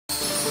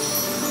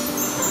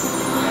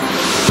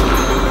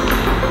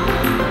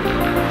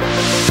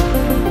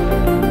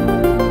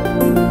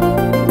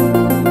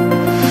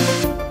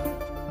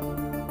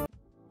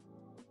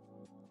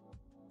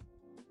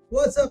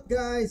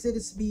guys? It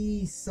is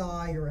me,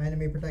 Sai, your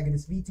anime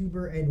protagonist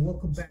Vtuber, and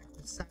welcome back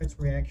to Sai's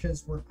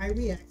Reactions, where I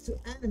react to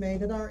anime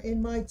that are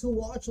in my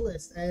to-watch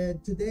list.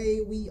 And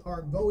today we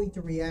are going to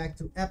react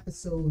to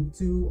episode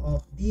 2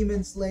 of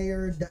Demon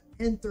Slayer, the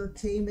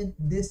Entertainment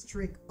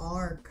District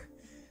arc.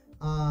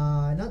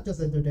 Not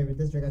just Entertainment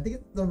District, I think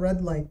it's the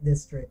Red Light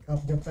District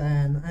of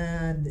Japan.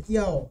 And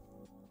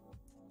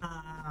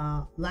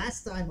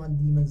last time on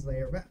Demon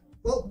Slayer,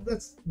 well,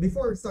 let's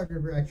before we start the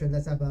reaction,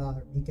 let's have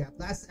a recap.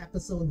 Last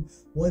episode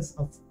was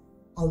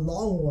a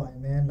long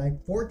one, man,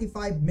 like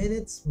 45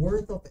 minutes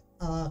worth of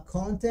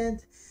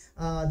content.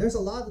 There's a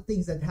lot of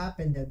things that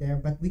happened there,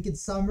 but we could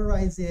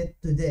summarize it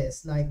to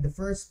this. Like the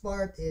first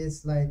part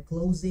is like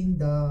closing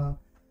the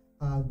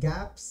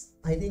gaps.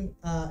 I think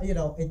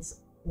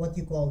it's what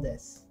you call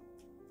this.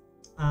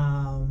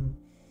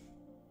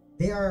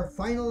 They are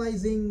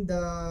finalizing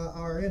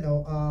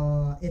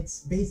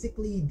it's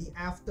basically the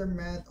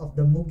aftermath of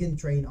the Mugen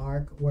Train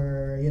arc,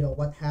 where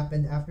what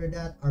happened after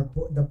that.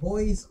 The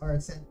boys are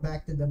sent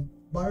back to the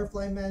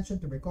Butterfly Mansion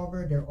to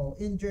recover. They're all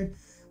injured.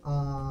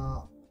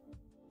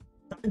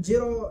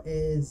 Tanjiro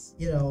is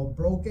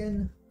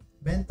broken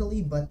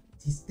mentally, but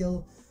he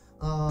still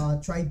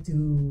tried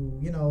to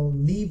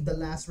leave the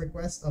last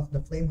request of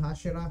the Flame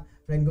Hashira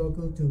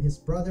Rengoku to his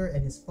brother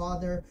and his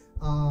father.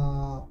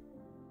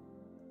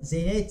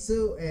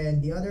 Zenitsu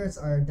and the others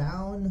are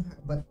down,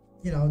 but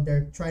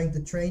they're trying to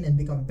train and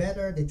become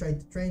better. They tried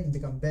to train and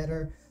become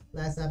better.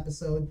 Last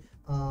episode,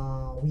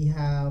 we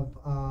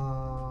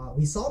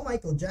saw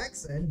Michael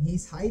Jackson.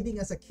 He's hiding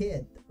as a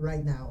kid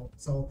right now,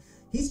 so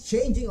he's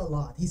changing a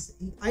lot.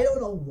 I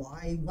don't know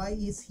why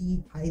is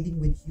he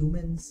hiding with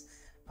humans.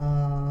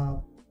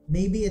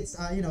 Maybe it's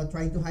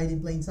trying to hide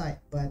in plain sight.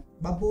 But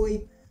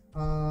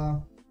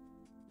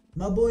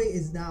my boy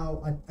is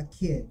now a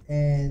kid,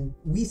 and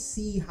we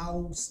see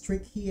how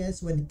strict he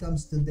is when it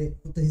comes to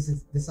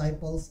his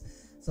disciples.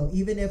 So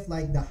even if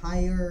like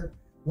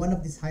one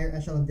of this higher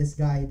echelon, this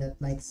guy that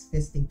likes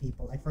fisting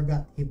people, I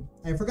forgot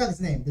his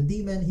name, the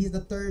demon, he's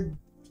the third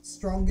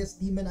strongest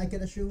demon, I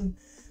can assume.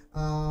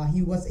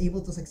 He was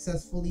able to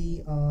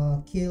successfully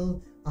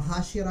kill a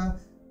Hashira.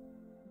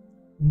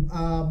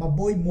 My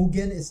boy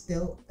Mugen is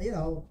still,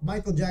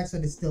 Michael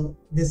Jackson is still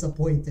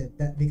disappointed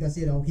that because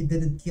he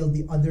didn't kill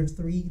the other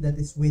three that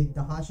is with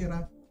the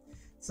Hashira.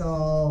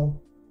 So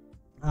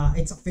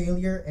it's a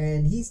failure,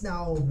 and he's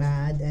now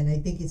mad, and I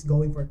think he's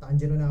going for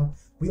Tanjiro now.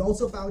 We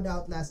also found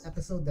out last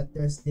episode that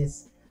there's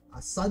this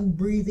sun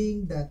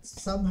breathing that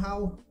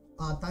somehow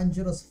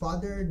Tanjiro's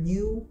father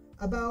knew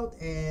about,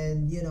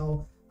 and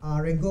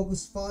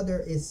Rengoku's father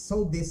is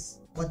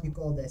what you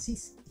call this,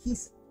 he's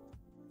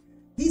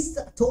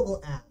a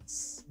total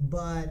ass.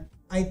 But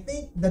I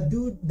think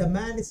the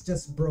man is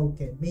just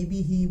broken.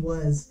 Maybe he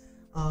was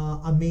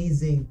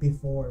amazing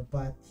before,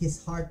 but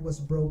his heart was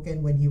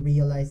broken when he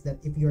realized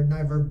that if you're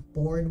never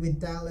born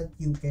with talent,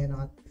 you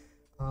cannot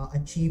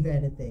achieve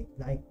anything.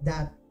 Like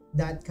that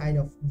kind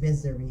of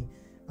misery,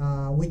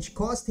 which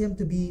caused him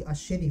to be a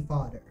shitty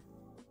father.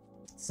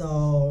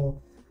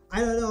 So I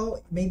don't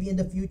know, maybe in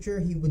the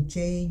future he would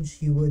change.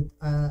 He would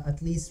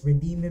at least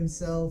redeem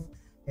himself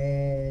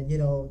and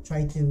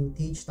try to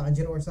teach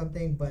Tanjiro or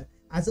something. But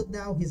as of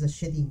now, he's a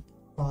shitty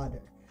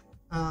father.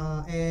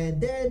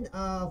 And then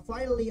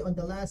finally on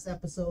the last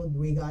episode,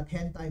 we got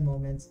hentai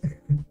moments.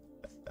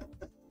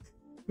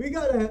 we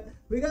got a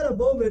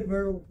moment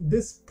where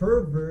this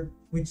pervert,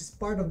 which is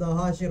part of the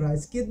Hashira,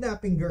 is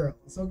kidnapping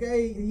girls.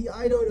 Okay,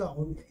 I don't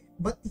know,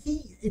 but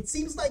it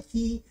seems like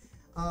he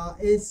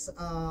is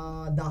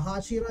the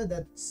Hashira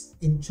that's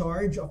in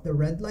charge of the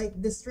Red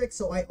Light District.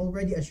 So I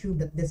already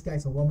assumed that this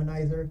guy's a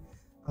womanizer.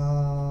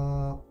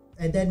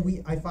 And then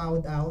I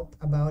found out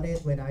about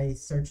it when I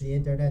searched the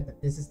internet,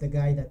 that this is the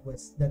guy that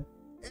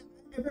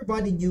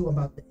everybody knew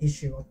about the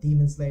issue of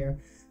Demon Slayer.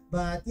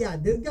 But yeah,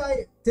 this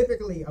guy,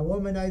 typically a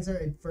womanizer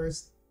at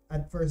first.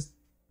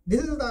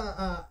 This is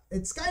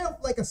it's kind of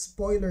like a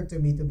spoiler to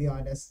me, to be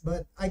honest,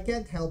 but I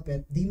can't help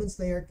it. Demon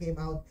Slayer came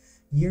out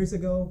years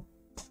ago,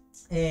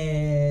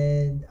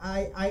 and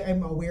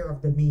I'm aware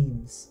of the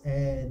memes,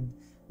 and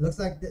looks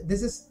like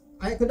this is,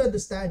 I could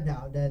understand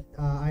now that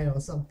I know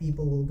some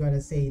people will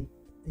gonna say,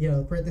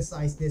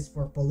 criticize this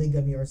for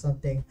polygamy or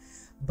something.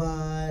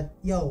 But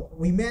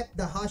we met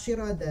the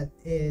Hashira that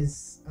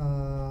is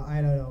I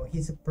don't know,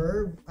 he's a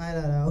perv, I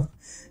don't know.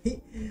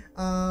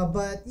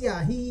 But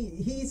yeah,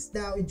 he's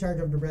now in charge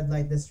of the Red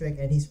Light District,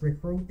 and he's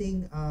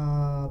recruiting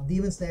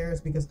demon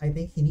slayers because I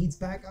think he needs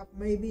backup,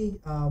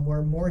 maybe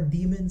where more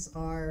demons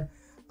are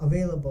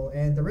available.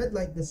 And the Red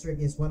Light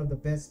District is one of the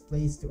best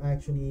place to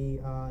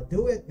actually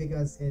do it,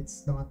 because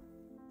it's not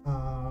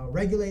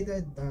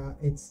regulated.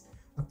 It's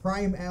a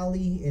crime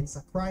alley, it's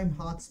a crime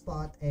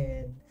hotspot,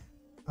 and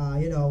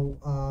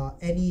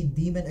any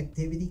demon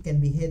activity can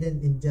be hidden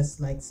in just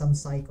like some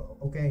cycle.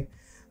 Okay,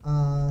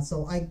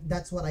 so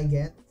that's what I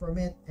get from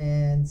it.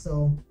 And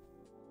so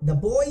the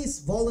boys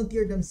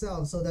volunteer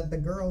themselves so that the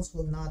girls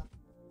will not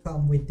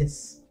come with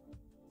this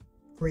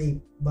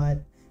creep.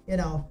 But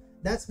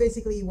that's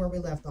basically where we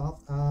left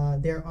off.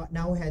 They're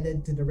now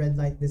headed to the red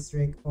light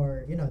district,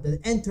 or the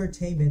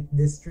entertainment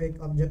district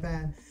of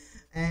Japan.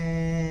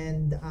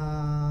 And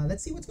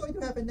let's see what's going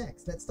to happen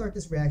next. Let's start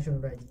this reaction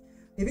already.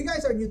 If you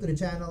guys are new to the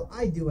channel,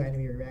 I do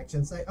anime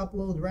reactions. I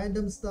upload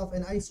random stuff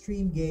and I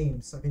stream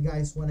games. So if you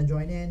guys want to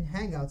join in,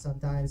 hang out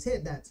sometimes,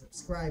 hit that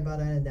subscribe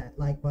button and that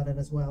like button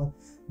as well.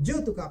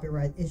 Due to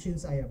copyright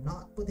issues, I am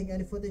not putting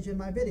any footage in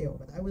my video,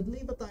 but I would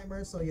leave a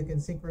timer so you can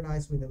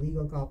synchronize with a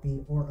legal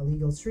copy or a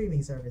legal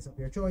streaming service of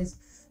your choice.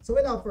 So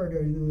without further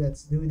ado,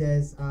 let's do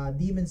this.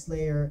 Demon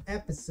Slayer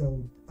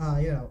episode,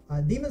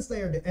 Demon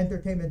Slayer The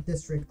Entertainment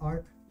District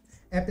Arc,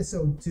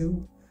 episode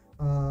 2.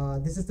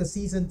 This is the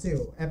season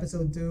 2,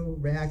 episode 2.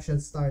 Reaction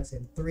starts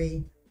in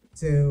 3,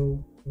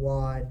 2,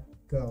 1,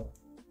 go.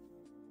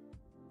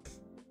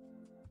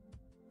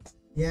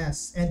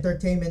 Yes,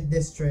 entertainment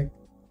district.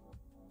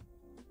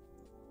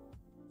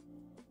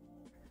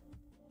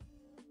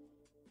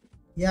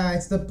 Yeah,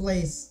 it's the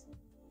place.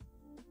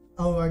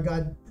 Oh my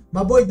god.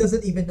 My boy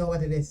doesn't even know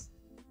what it is.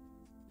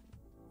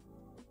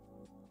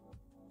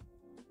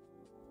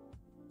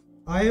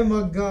 I am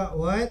a god.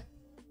 What?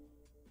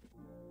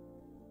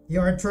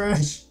 You're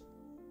trash.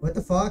 What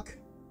the fuck?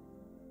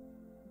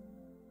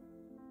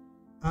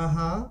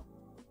 Uh-huh.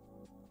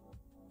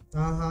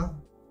 Uh-huh.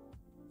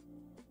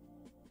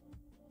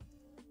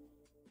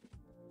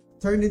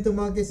 Turn into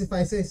monkeys if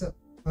I say so.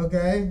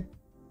 Okay.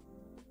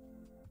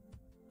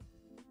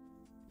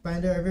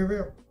 Panda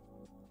everywhere.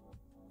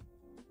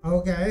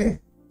 Okay.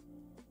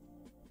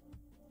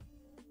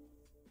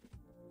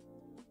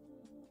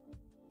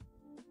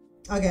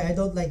 Okay, I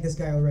don't like this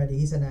guy already.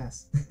 He's an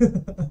ass.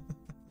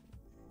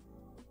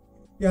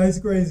 Yeah, he's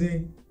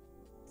crazy.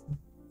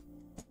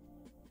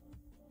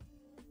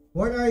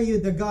 What are you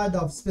the god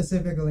of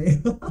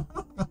specifically?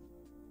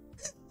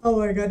 Oh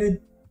my god.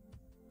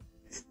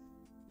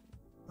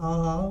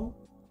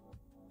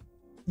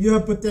 You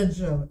have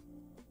potential.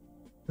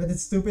 But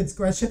it's stupid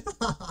question.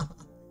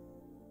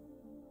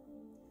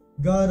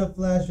 God of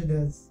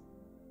flashiness.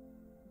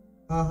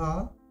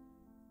 An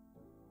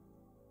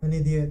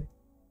idiot.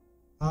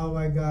 Oh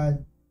my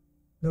god.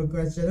 No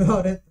question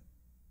about it.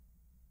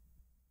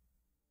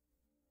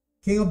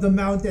 King of the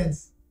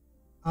mountains.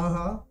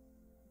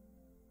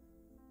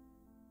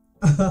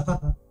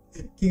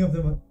 King of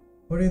the...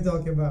 What are you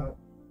talking about?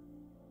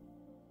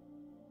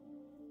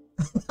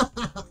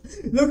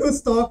 Look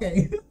who's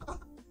talking.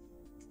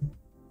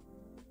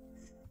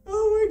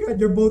 Oh my god,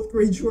 you're both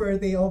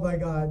cringeworthy. Oh my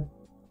god.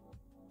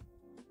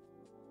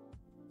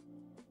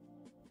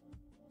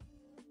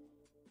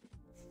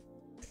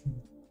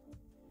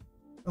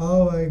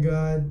 Oh my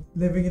god,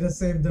 living in the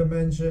same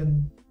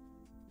dimension.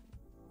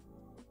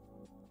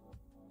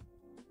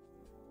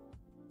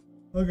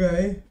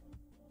 Okay.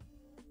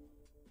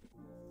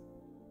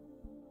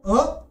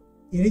 Oh,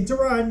 you need to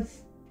run.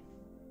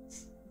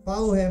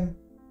 Follow him.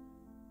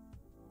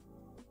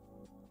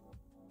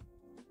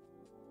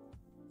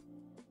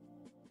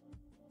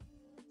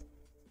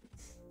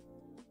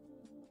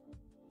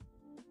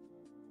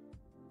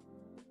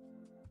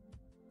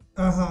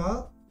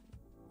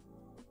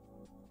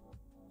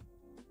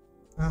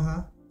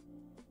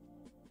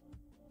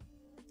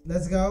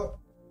 Let's go.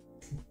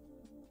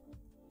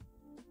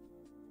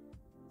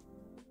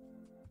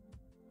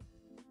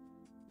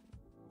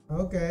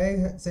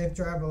 Okay, safe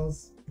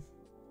travels.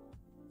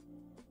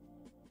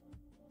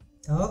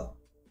 Oh.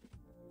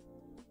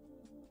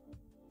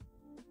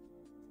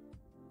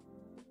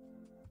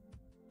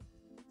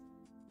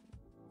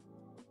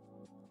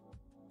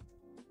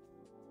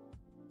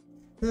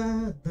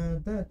 Da, da,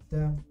 da,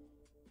 da.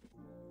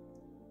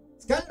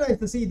 It's kind of nice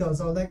to see though.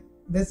 So like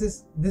this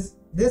is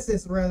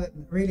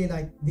really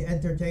like the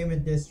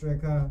entertainment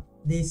district,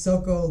 the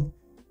so-called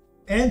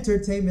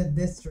entertainment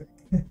district.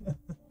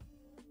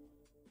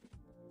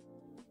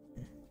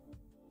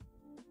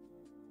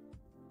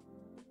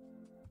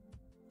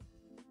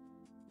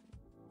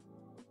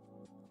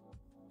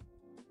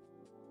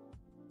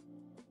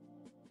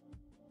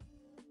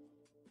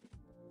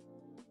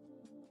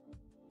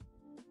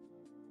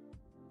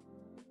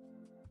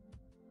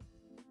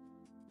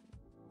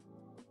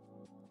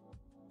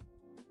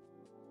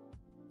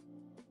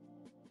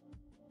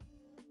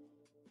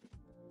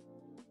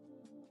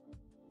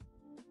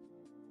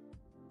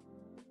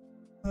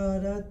 Da,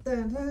 da, da,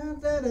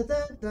 da, da,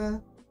 da, da.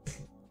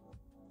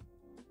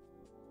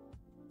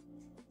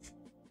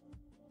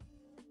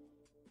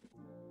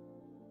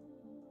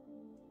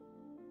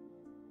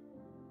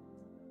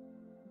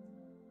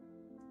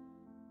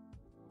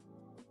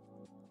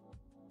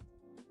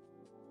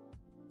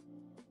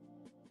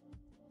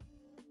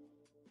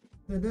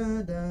 Da,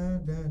 da, da,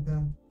 da, da.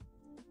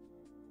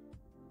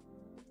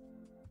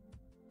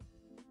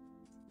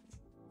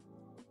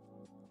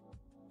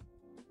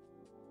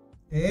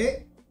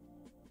 Hey.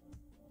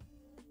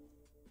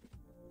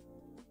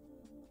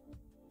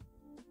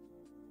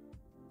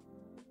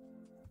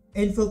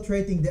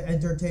 Infiltrating the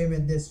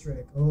entertainment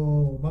district.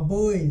 Oh, my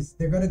boys,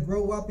 they're gonna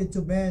grow up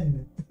into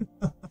men.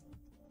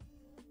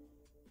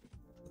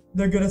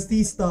 They're gonna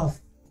see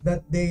stuff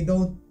that they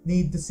don't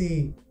need to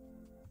see.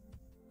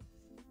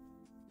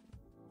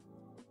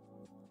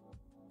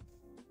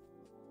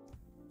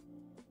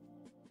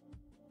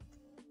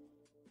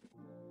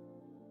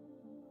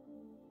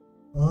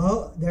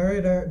 Oh, there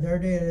it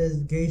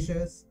is,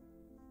 geishas.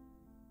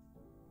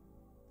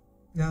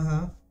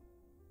 Uh-huh.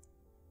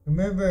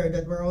 Remember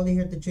that we're only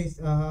here to chase,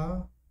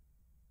 uh-huh.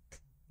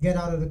 Get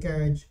out of the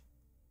carriage.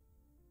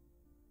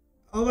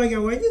 Oh my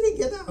god, why did he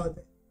get out?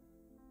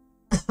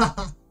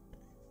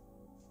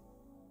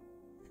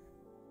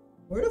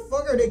 Where the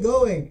fuck are they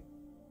going?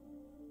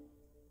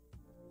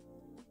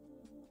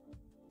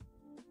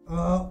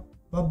 Oh,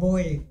 my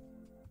boy.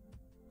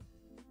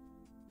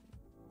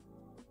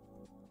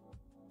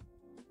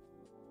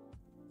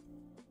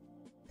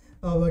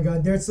 Oh my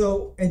god, they're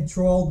so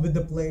enthralled with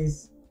the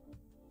place.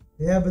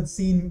 They haven't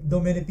seen so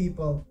many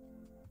people.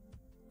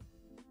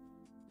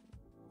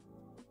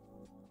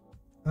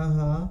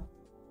 Uh-huh.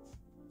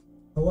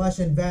 Awash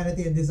in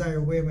vanity and desire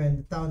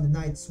women, the town, the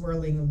night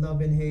swirling in love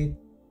and hate.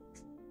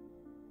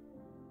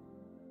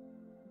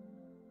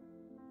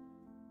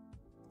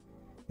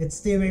 It's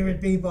teeming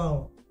with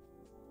people.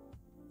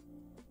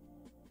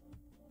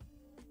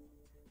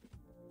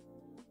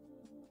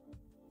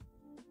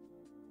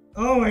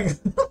 Oh my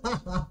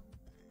god.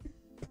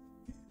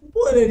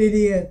 What an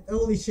idiot.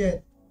 Holy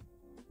shit.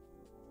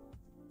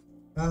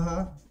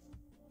 Uh-huh.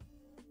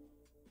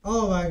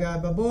 Oh my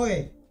god, my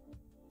boy.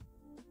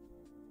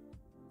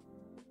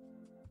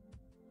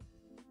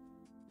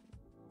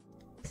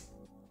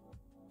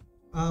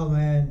 Oh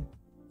man.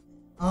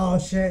 Oh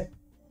shit.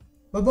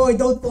 My boy,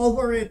 don't fall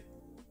for it.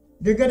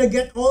 You're gonna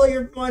get all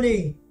your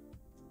money.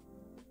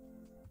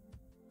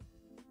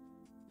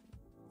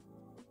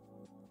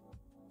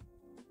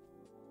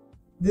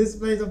 This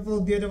place is full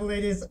of beautiful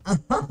ladies.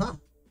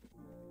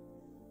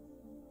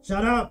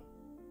 Shut up.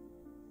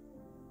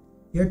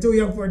 You're too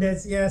young for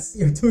this. Yes,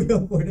 you're too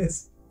young for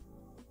this.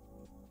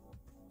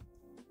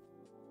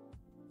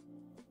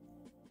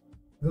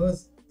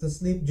 Goes to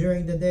sleep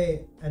during the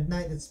day. At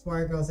night it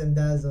sparkles and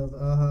dazzles.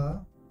 Uh-huh.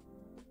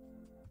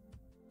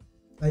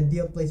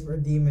 Ideal place for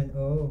a demon.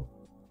 Oh.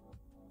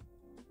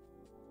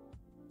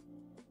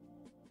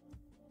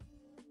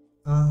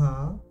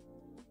 Uh-huh.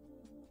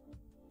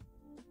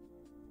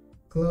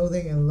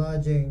 Clothing and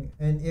lodging.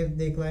 And if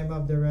they climb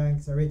up the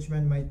ranks, a rich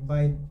man might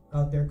buy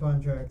out their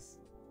contracts.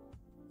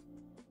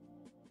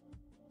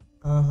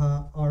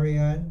 Uh-huh.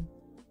 Orion.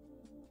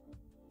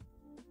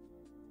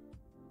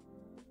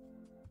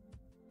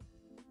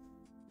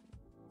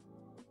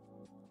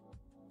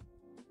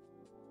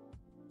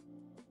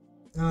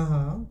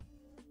 Uh-huh.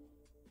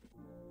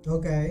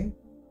 Okay.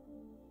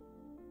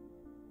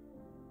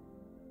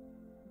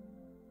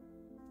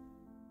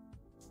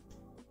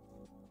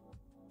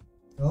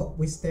 Oh,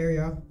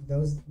 Wisteria.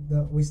 Those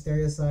the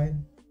Wisteria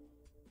sign.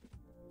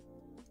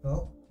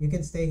 Oh, you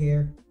can stay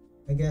here.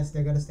 I guess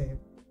they're gonna stay here.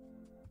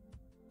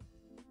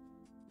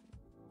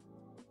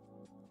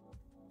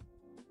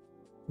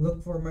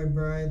 Look for my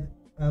bride.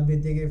 I'll be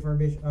digging for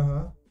bitch.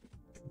 Uh-huh.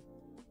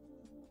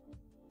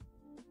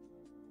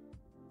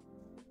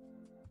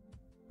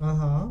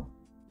 Uh-huh.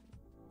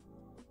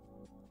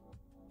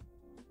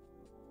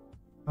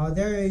 How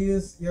dare you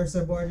use your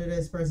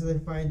subordinates person to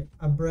find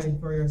a bride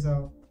for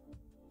yourself?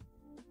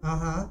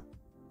 Uh-huh.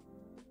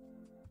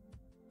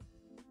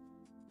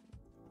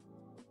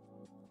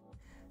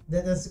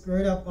 That a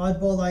screwed up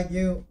oddball like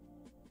you.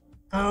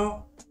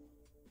 Ow.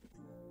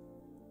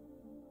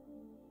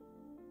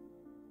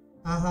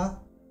 Uh-huh.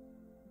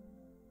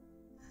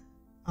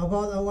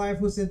 About a wife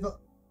who's in.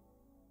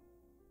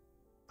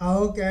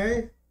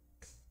 Okay.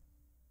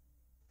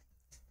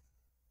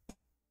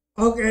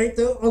 Okay,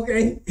 too.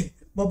 Okay.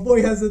 My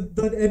boy hasn't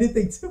done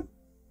anything to.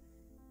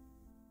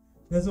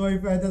 That's why he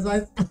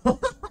fantasized.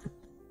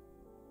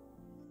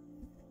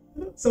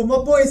 So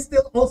my boy is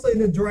still also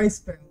in a dry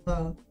spell,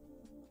 huh?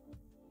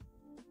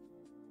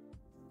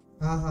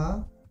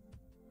 Uh-huh.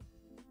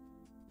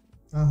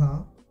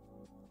 Uh-huh.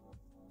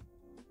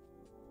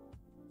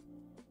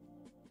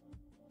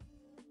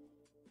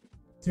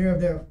 Three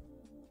of them.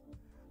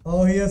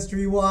 Oh, he has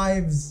three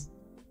wives.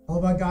 Oh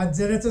my god,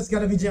 Zenith's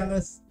gonna be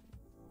jealous.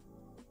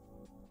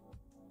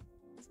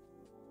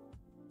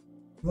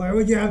 Why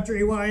would you have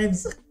three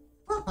wives?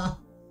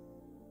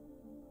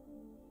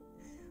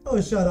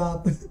 Oh, shut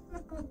up.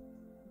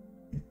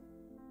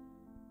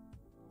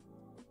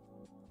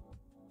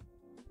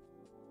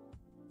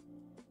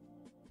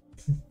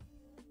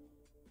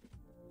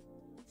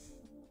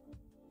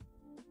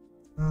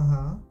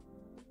 Uh-huh.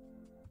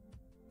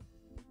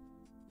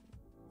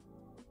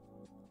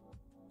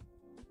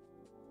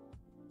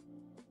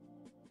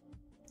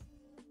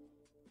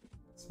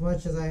 As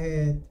much as I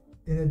hate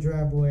in a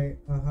drab way.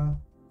 Uh-huh.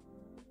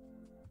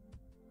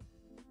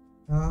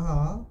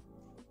 Uh-huh.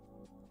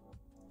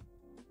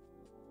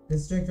 The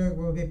district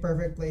will be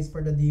perfect place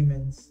for the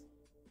demons.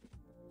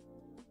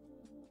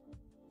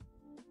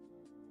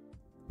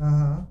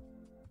 Uh-huh.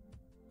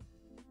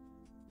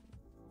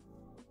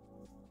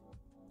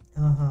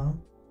 Uh-huh.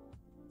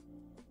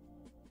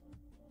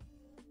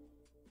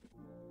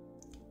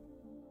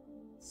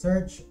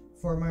 Search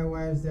for my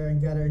wives there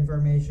and gather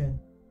information.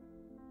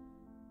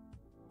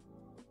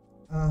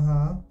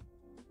 Uh-huh.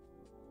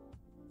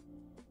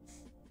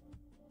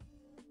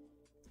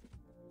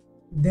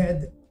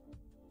 Dead.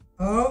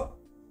 Oh.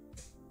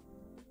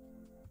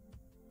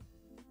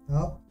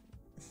 Oh.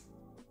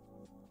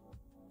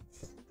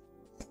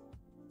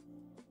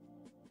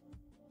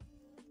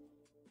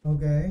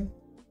 Okay.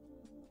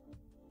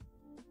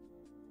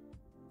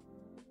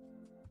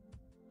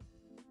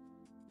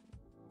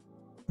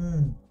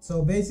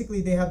 So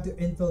basically, they have to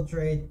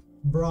infiltrate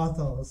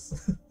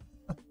brothels.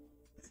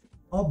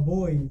 Oh,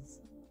 boys.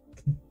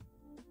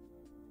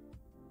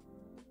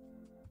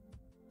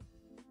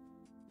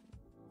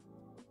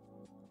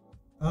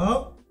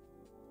 Oh.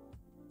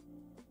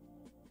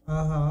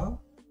 Uh huh.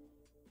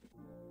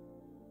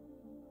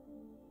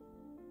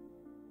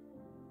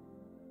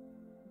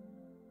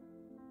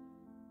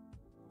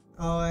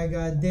 Oh my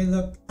god, they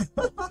look.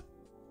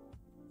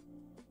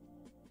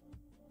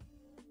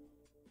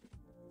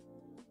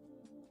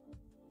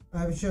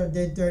 I'm sure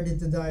they turned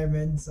into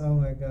diamonds. Oh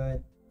my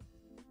god.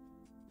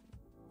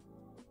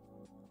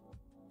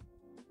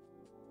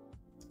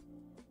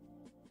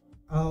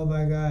 Oh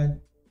my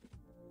god.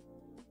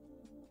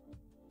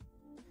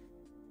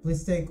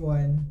 Please take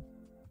one.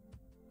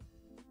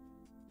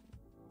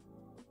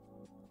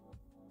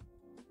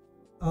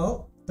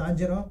 Oh,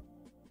 Tanjiro.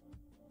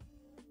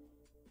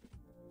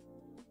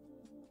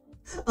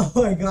 Oh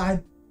my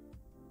god.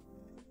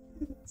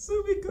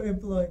 Sumiko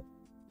employed.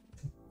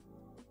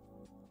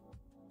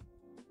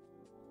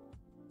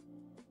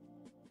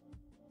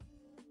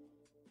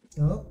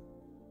 Oh,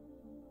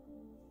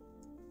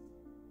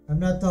 I'm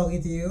not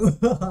talking to you.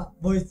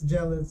 Boy's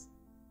jealous.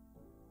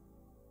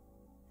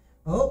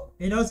 Oh,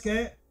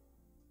 Inosuke.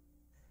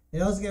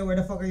 Inosuke, where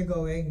the fuck are you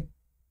going?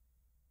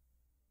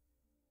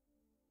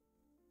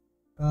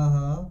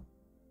 Uh-huh.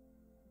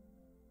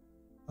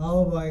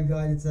 Oh my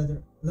god, it's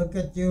a... Look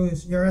at you,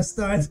 you're a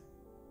stud.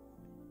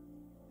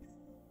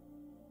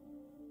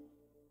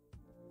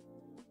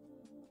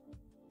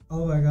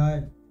 Oh my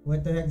god,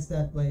 what the heck's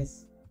that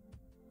place?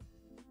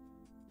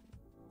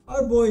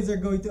 Our boys are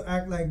going to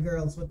act like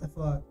girls, what the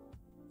fuck?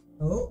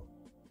 Oh,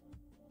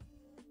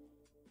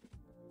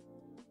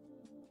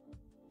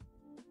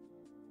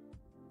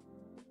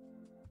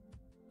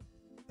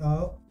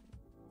 oh,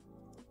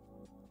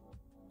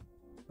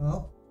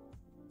 oh,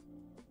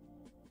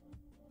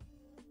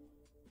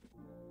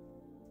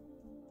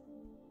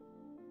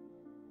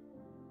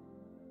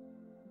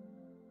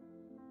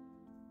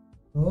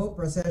 oh,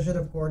 procession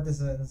of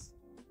courtesans.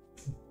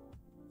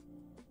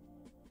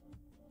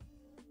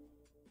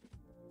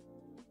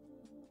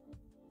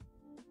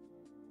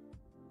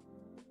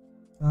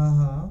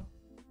 Uh-huh,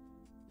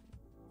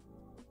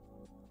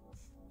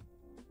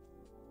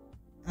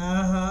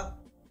 uh-huh,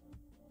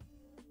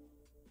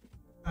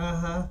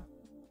 uh-huh.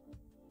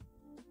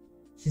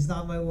 She's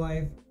not my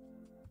wife.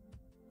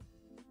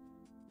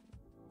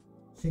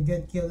 She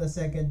get killed a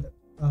second.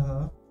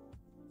 Uh-huh,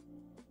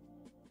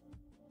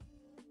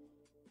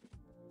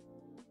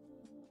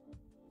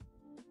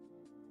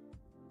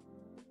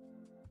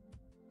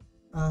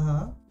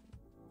 uh-huh,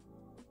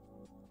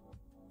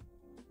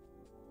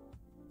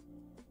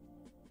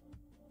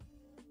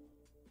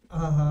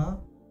 uh-huh.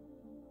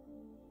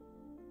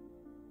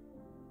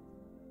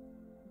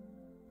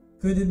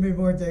 Couldn't be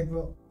more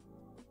thankful.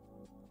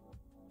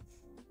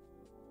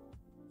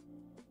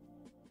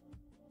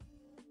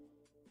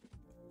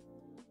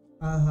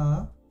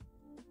 Uh-huh.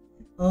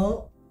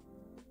 Oh,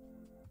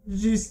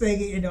 she's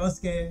taking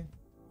Inosuke.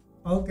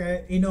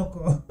 Okay,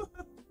 Inoko.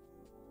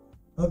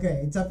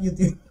 Okay, it's up you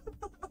two.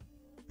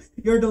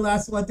 You're the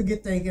last one to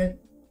get taken.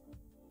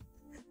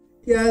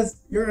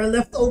 Yes, you're a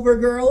leftover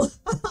girl.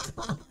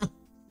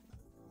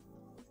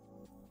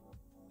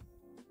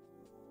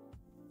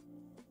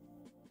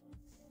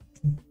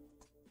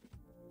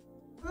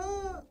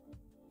 Ah,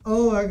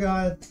 oh my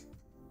god.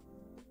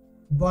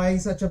 Buying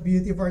such a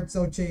beauty for it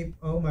so cheap.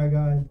 Oh my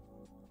god.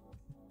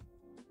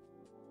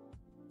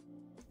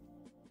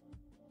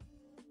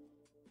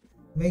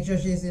 Make sure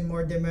she's in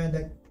more demand.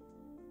 Like,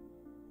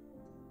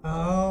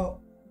 oh,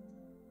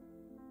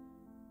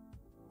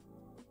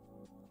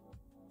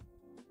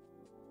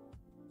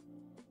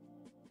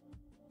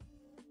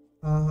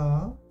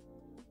 uh-huh.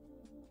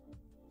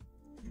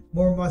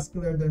 More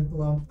muscular than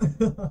plump.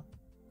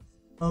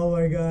 Oh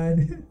my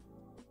god.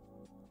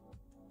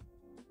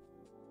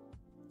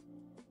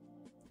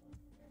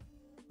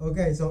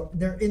 Okay, so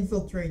they're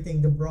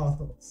infiltrating the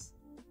brothels.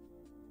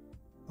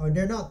 Oh,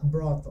 they're not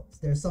brothels.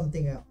 They're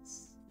something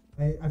else.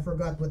 I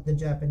forgot what the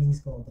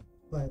Japanese called them.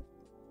 But,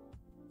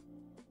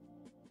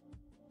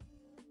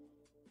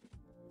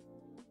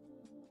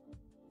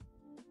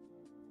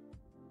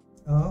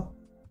 oh,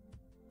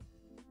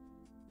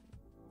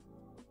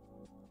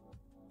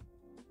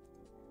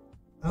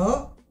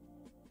 oh,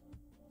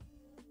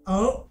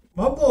 oh,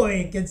 my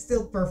boy can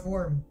still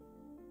perform.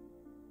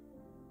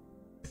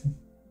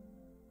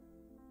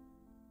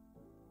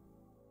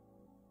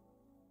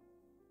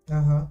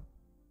 Uh-huh.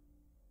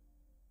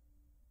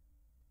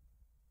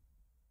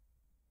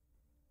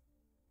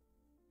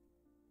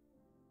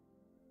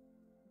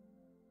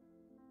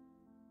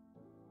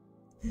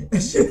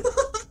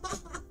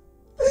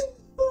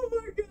 Oh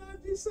my god,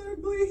 you're so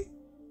ugly.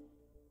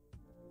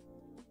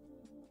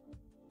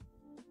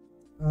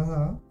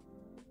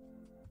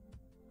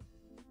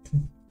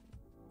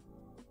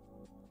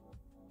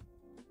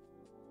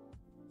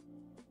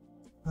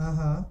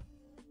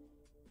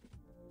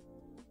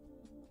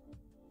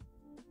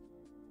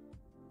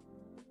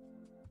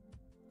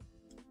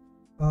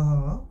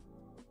 Uh-huh.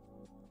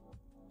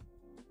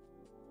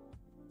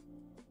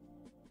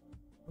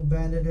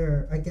 Abandoned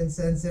her. I can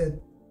sense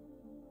it.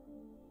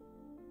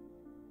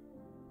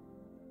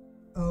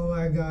 Oh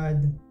my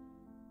god.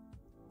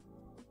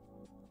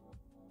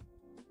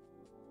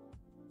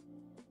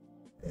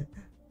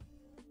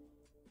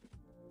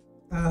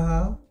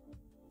 Uh-huh.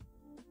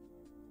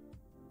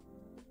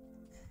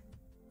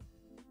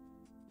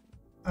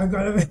 I'm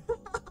gonna be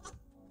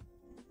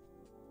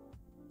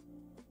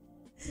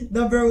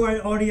number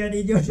one audience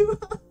in your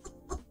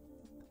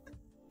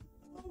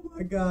Oh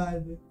my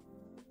god.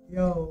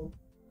 Yo.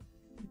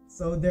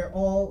 So they're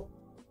all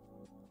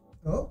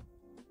oh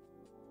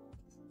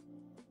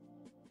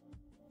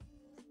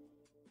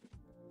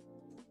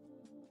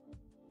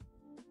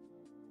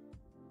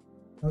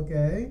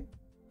okay.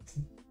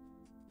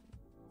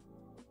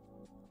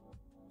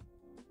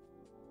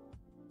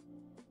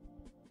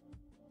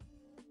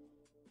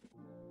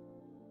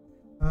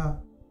 Uh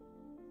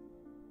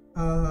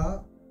uh-huh.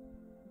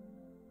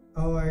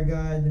 Oh my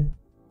god.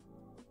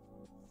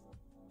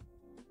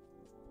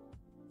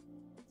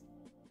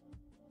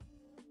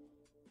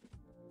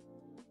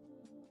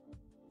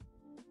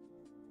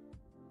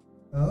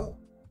 Oh.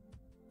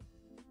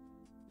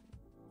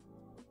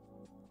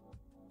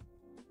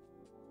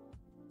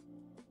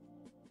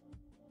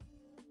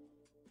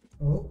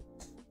 Oh.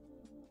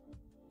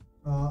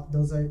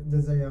 Those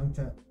are young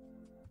chat.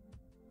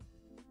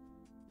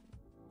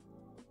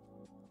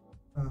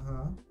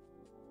 Uh-huh.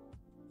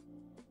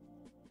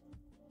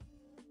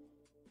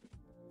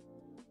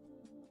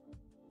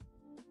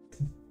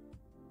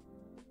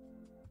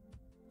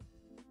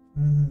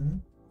 Mm-hmm.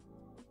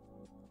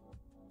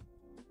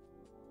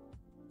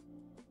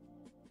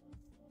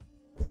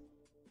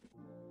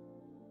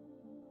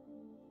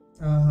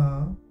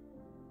 Uh-huh.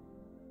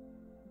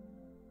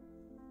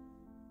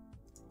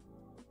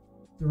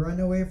 To run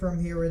away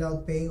from here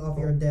without paying off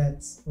your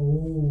debts.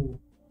 Oh.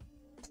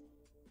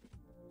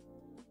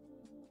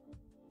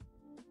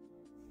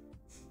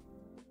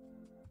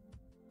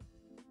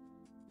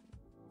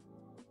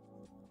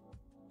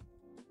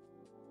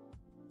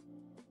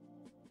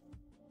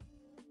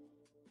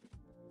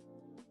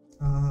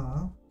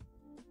 Uh-huh.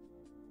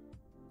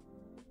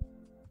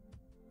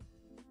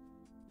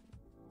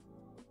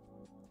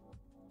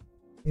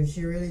 If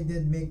she really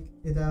did make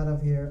it out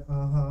of here,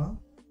 uh-huh.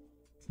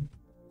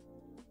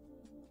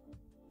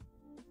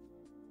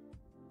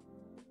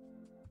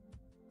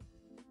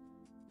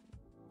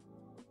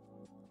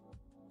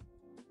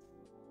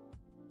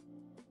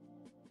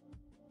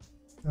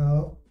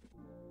 Oh,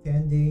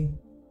 Candy.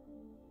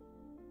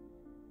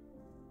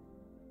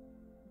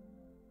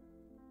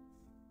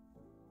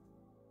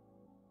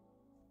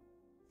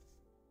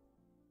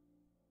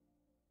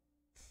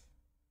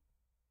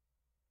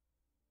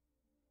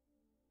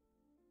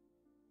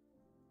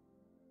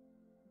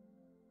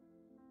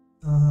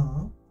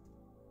 Uh-huh.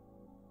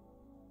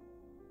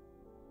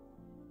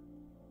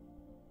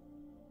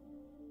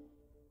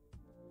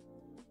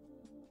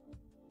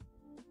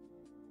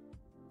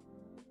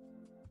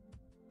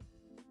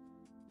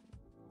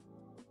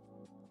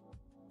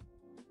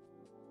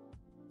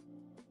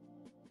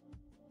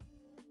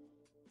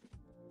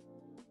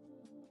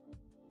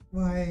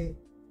 Why?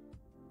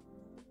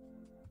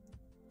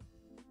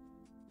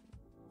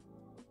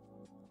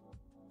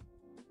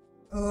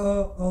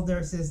 Oh,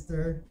 older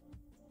sister.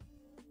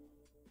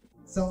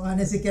 So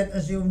honest, you can't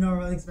assume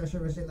normal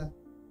expression ba sila?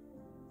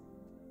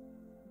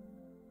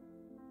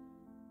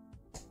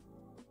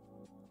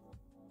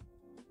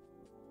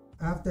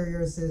 After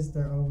your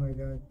sister, oh my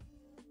god.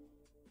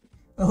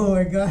 Oh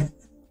my god.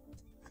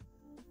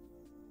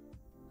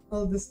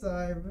 All this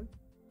time.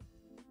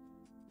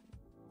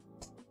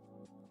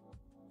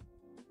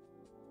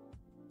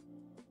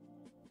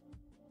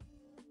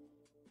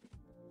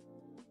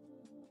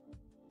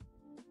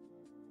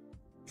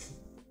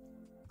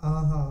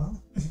 Uh-huh.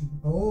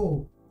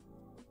 Oh.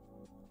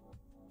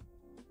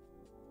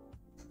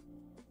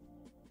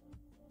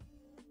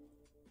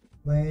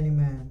 By any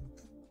man.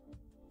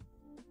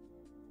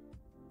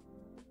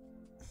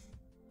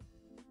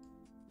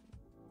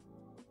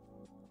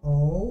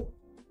 Oh.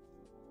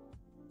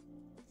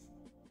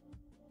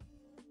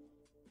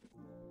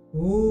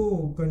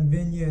 Ooh,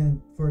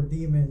 convenient for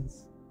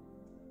demons.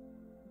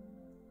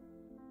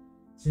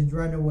 She'd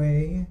run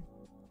away.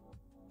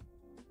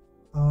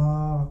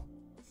 Ah.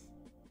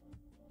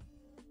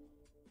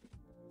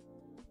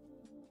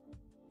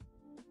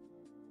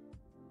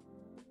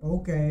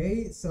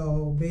 Okay,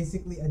 so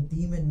basically a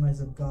demon must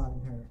have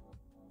gotten her.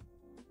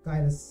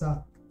 Kinda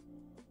suck.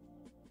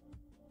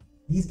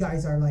 These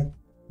guys are like,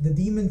 the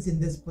demons in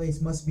this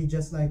place must be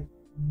just like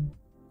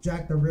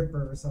Jack the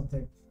Ripper or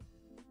something.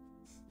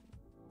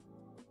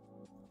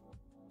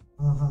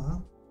 Uh-huh.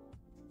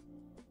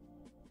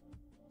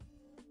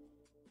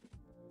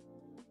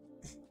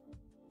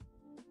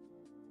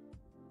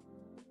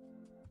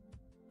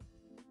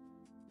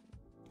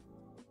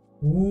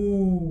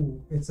 Ooh,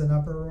 it's an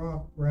upper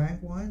rock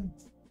rank one.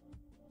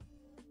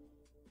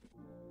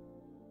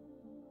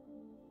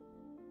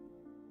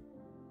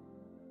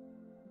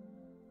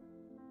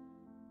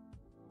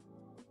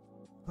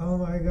 Oh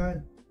my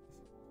god.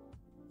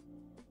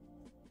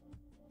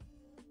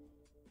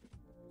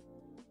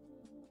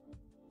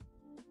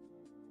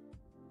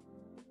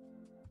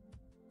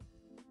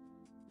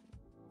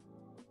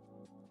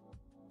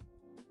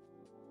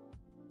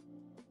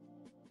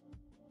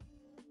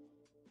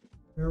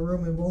 Your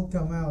room it won't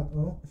come out.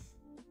 Oh.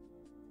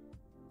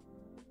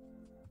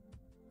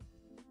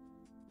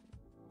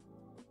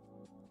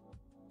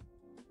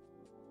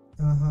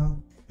 Uh-huh.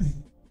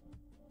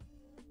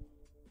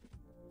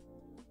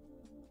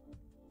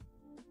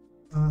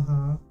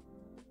 Uh-huh.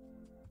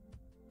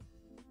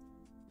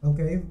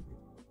 Okay.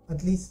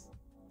 At least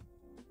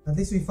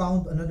we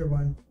found another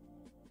one.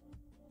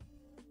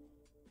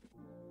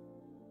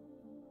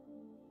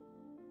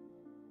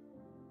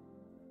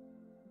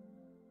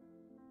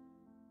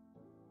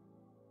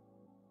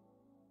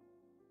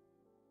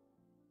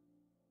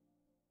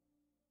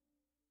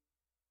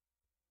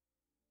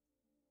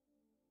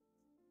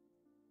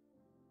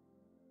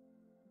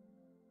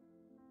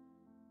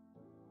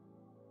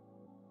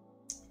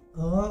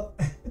 Oh,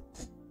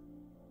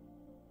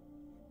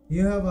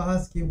 you have a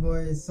husky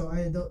voice, so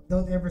I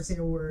don't ever say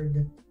a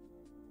word.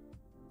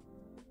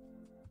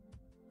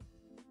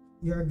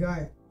 You're a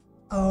guy.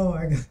 Oh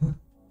my god.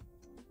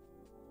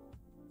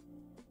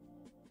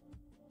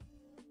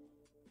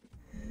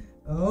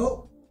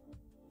 Oh.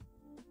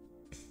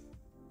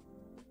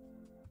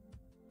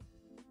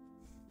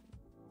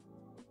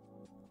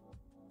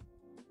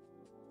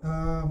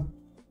 Um.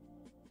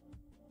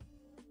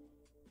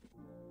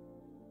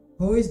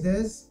 Who is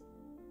this?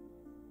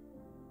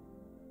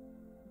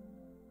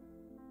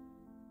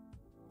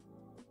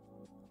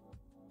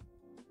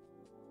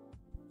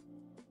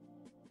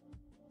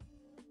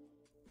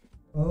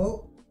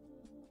 Oh.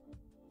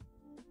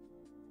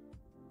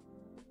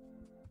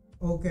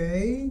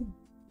 Okay.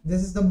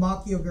 This is the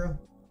Makio girl.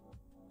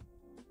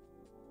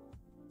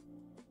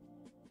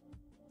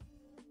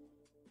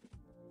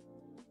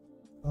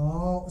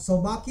 Oh,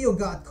 so Makio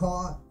got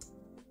caught.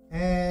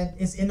 And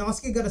is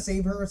Inosuke gonna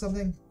save her or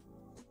something?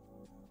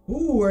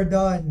 Ooh, we're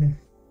done.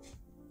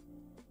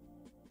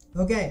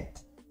 Okay.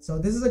 So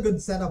this is a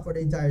good setup for the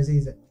entire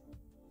season.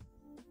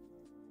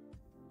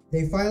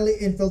 They finally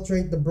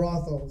infiltrate the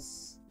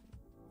brothels.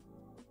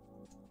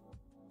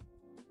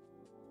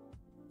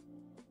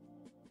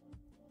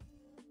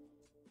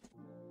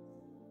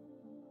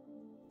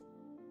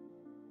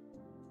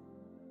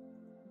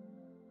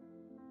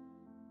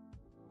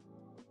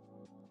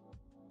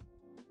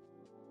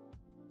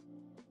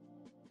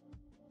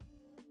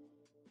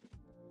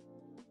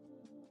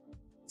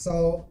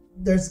 So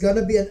there's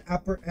gonna be an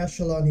upper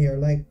echelon here,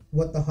 like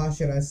what the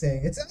Hashira is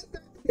saying. It's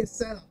a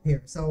setup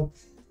here. So,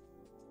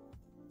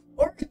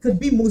 or it could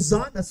be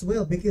Muzan as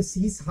well because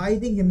he's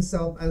hiding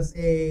himself as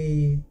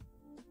a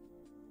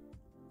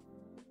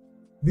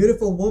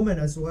beautiful woman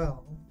as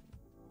well.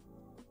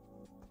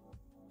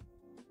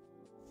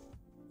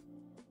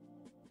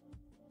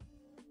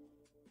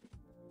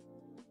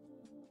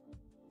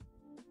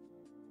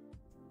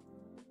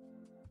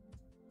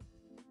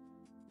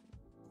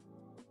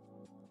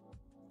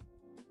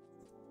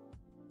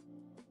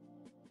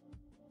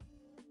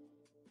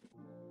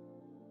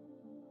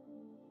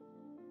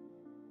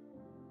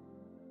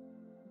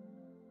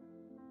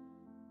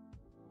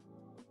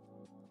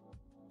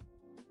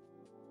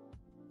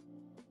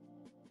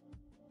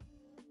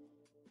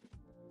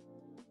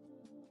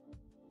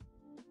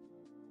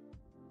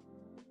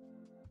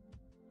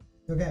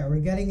 Okay, we're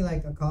getting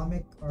like a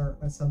comic or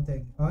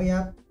something. Oh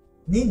yeah,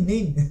 Nin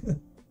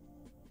Nin.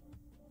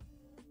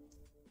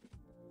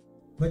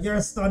 But you're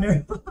a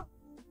stunner.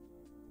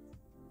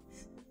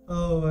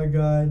 Oh my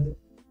god.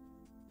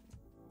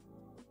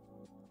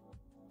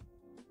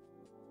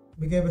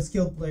 Became a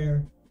skilled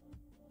player.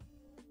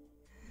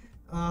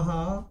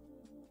 Uh-huh.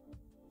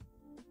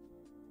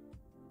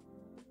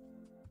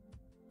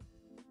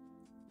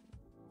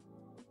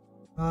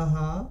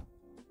 Uh-huh.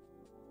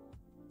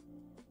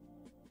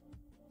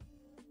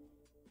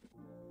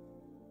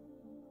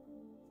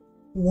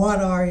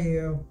 What are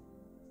you?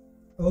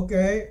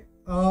 Okay.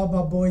 Oh,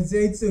 my boy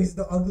Zaitsu is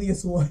the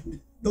ugliest one.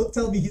 Don't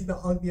tell me he's the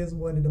ugliest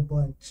one in the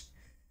bunch.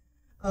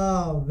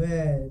 Oh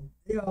man.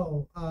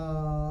 Yo,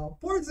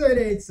 poor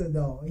Zenitsu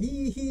though.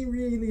 He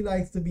really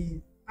likes to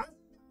be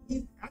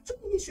he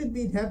actually he should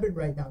be in heaven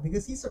right now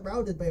because he's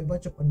surrounded by a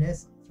bunch of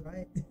Onessas,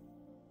 right?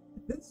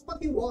 This is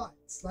what he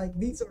wants. Like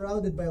being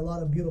surrounded by a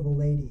lot of beautiful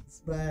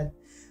ladies. But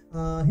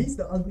he's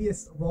the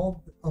ugliest of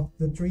all of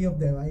the three of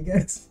them, I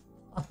guess.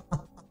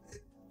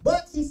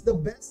 But he's the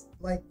best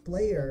like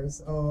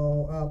players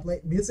or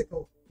play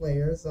musical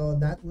players, so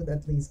that would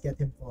at least get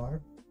him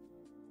far.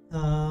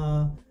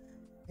 Uh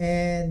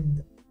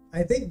and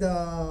I think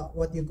the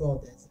what you call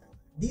this,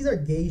 these are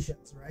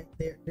geishas, right?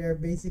 They're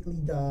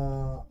basically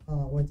the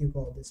what you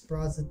call this,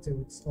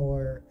 prostitutes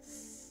or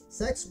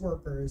sex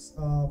workers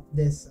of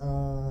this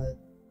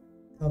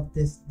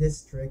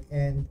district.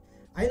 And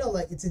I know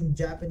like it's in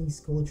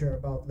Japanese culture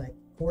about like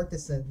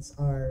courtesans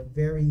are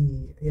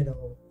very, you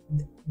know,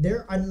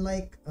 they're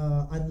unlike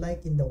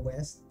in the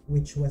West,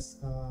 which was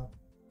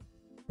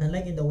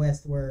unlike in the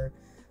West where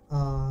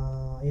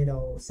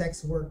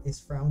sex work is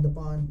frowned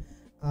upon.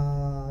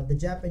 The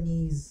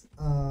Japanese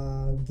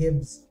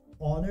gives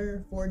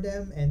honor for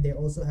them, and they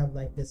also have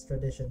like this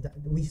tradition that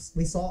we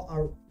saw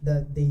our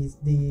the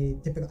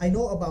typical. I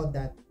know about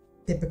that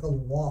typical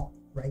walk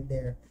right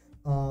there.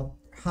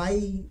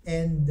 High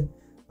end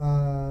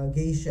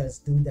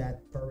geishas do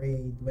that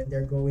parade when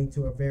they're going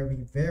to a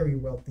very very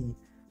wealthy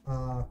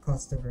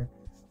customer,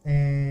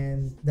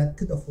 and that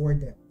could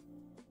afford them.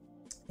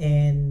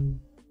 And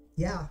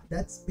yeah,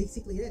 that's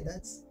basically it.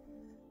 That's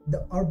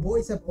our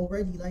boys have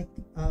already like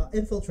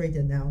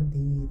infiltrated now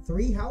the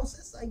three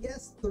houses, I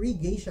guess, three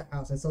geisha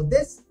houses. So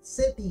this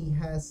city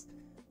has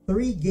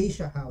three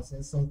geisha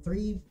houses, so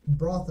three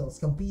brothels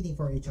competing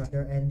for each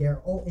other, and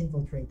they're all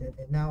infiltrated.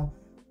 And now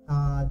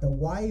the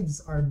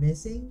wives are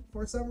missing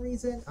for some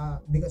reason,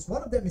 because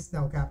one of them is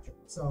now captured.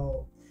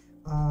 So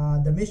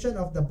the mission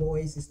of the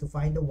boys is to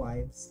find the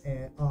wives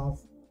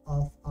of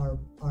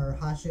our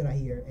Hashira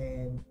here,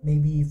 and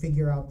maybe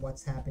figure out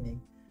what's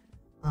happening.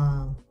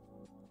 um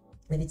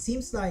and it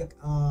seems like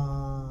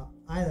I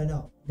don't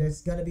know,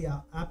 there's gonna be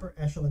a upper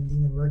echelon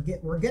demon.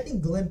 We're getting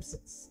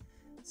glimpses,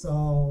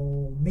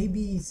 so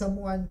maybe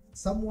someone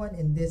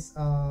in this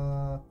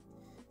the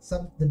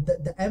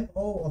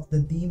MO of the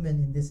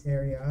demon in this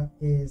area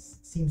is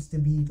seems to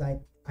be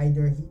like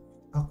either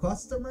a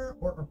customer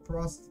or a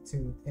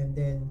prostitute, and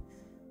then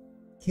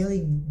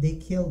they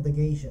kill the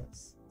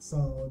geishas.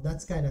 So that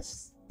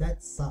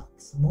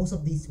sucks. Most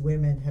of these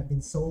women have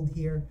been sold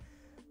here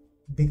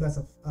because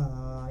of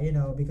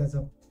because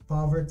of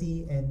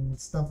poverty and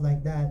stuff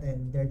like that,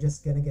 and they're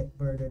just gonna get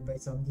murdered by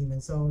some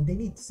demon. So they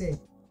need to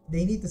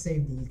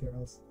save these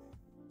girls.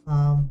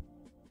 um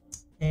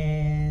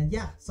and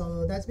yeah,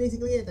 so that's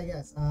basically it, I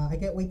guess. I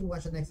can't wait to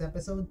watch the next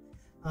episode.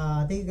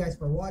 Thank you guys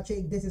for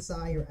watching. This is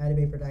Sai, your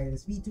anime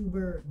protagonist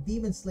VTuber.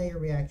 Demon Slayer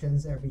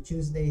reactions every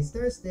Tuesdays,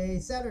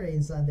 Thursdays, Saturday,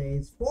 and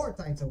Sundays, 4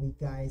 times a week,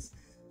 guys.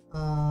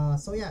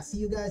 So yeah, see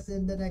you guys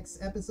in the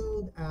next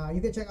episode.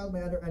 You can check out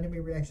my other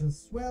anime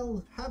reactions as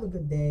well. Have a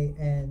good day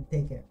and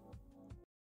take care.